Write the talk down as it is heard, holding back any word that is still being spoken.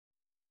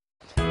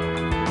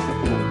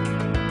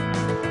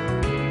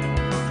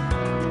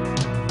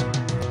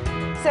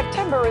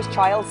September is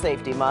Child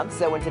Safety Month,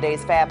 so in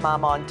today's Fab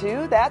Mom on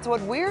 2, that's what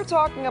we're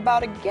talking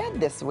about again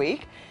this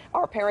week.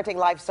 Our parenting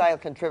lifestyle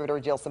contributor,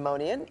 Jill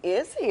Simonian,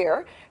 is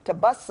here to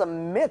bust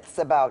some myths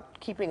about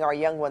keeping our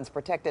young ones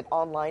protected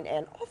online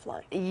and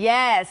offline.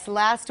 Yes,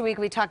 last week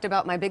we talked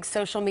about my big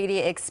social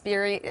media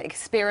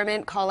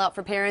experiment, call out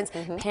for parents.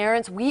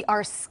 Parents, we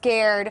are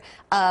scared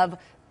of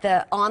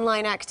the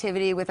online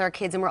activity with our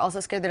kids, and we're also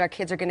scared that our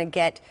kids are going to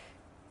get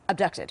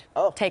abducted,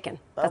 taken.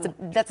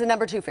 That's a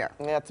number 2 fear.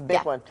 Yeah, that's a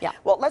big one. Yeah.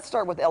 Well, let's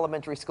start with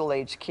elementary school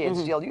age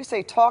kids. Jill, you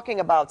say talking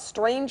about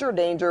stranger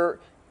danger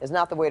is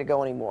not the way to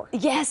go anymore.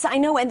 Yes, I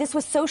know, and this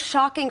was so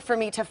shocking for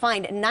me to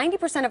find.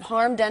 90% of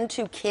harm done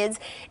to kids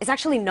is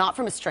actually not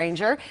from a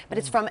stranger, but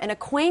it's from an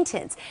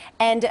acquaintance.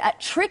 And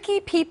tricky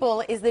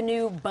people is the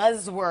new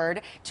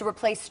buzzword to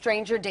replace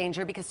stranger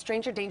danger, because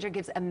stranger danger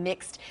gives a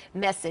mixed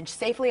message.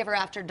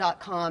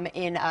 SafelyEverAfter.com,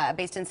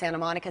 based in Santa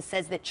Monica,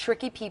 says that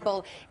tricky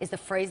people is the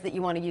phrase that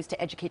you want to use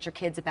to educate your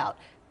kids about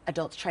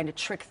adults trying to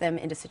trick them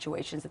into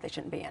situations that they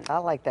shouldn't be in. I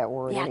like that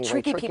word. Yeah, anyway.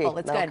 tricky people.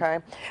 It's good. Okay.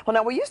 Well,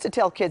 now we used to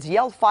tell kids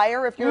yell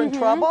fire if you're in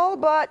trouble,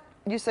 but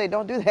you say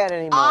don't do that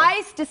anymore.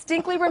 I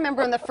distinctly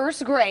remember in the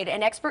first grade,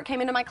 an expert came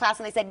into my class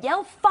and they said,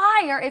 yell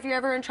fire if you're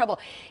ever in trouble.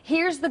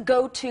 Here's the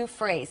go-to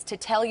phrase to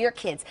tell your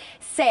kids.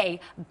 Say,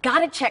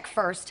 gotta check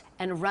first,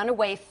 and run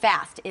away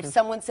fast. If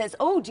someone says,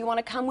 oh, do you want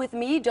to come with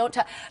me? Don't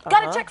tell.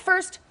 Gotta check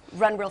first,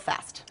 run real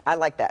fast. I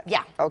like that.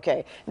 Yeah.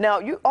 Okay. Now,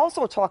 you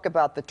also talk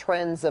about the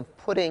trends of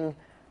putting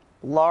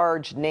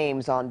large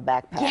names on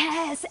backpacks.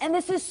 Yes, and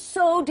this is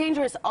so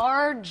dangerous.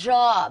 Our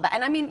job,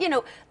 and I mean, you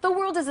know, the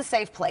world is a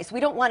safe place. We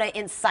don't want to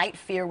incite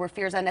fear where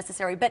fear is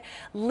unnecessary, but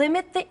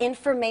limit the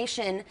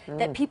information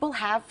that people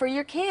have for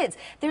your kids.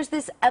 There's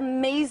this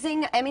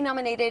amazing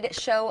Emmy-nominated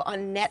show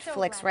on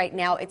Netflix right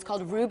now. It's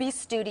called Ruby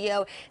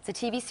Studio. It's a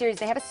TV series.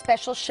 They have a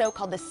special show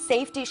called The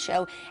Safety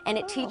Show, and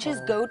it teaches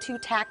go-to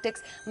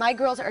tactics. My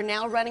girls are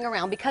now running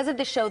around. Because of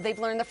the show, they've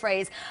learned the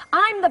phrase,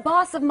 I'm the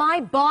boss of my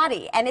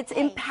body, and it's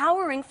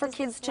empowering for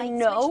kids to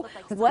know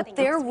what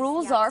their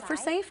rules are for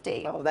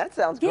safety. Oh, that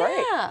sounds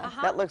great. Yeah.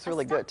 That looks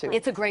really good, too.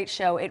 It's a great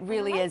show. It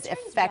really is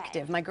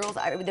effective. My girls,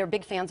 they're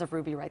big fans of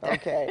Ruby right there.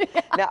 Okay.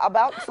 Now,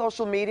 about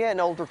social media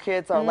and older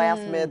kids, our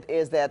last myth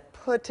is that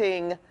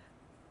putting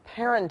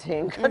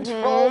parenting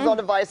controls on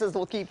devices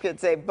will keep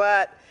kids safe.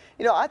 But,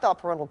 you know, I thought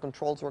parental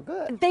controls were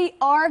good. They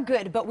are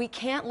good, but we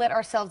can't let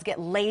ourselves get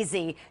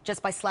lazy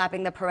just by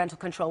slapping the parental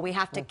control. We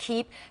have to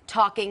keep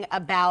talking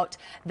about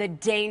the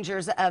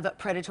dangers of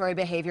predatory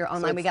behavior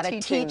online. We got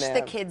to teach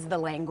the kids the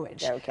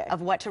language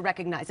of what to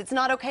recognize. It's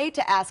not okay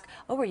to ask,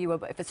 oh, are you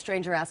if a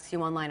stranger asks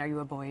you online, are you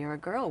a boy or a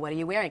girl? What are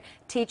you wearing?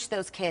 Teach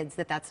those kids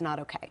that that's not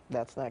okay.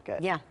 That's not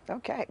good. Yeah.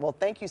 Okay. Well,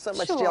 thank you so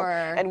much, Sure. Jill.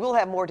 And we'll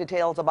have more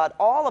details about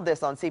all of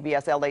this on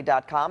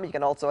CBSLA.com. You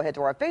can also head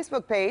to our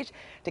Facebook page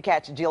to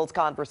catch Jill's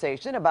conversation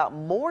about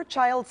more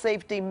child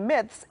safety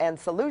myths and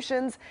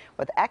solutions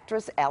with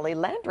actress Allie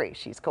Landry.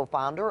 She's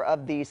co-founder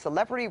of the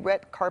Celebrity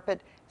Red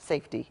Carpet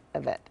Safety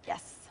event.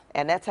 Yes.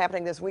 And that's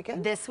happening this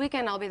weekend? This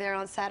weekend. I'll be there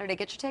on Saturday.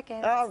 Get your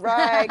tickets. All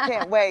right.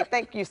 Can't wait.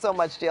 Thank you so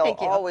much, Jill.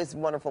 Thank you. Always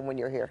wonderful when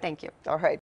you're here. Thank you. All right.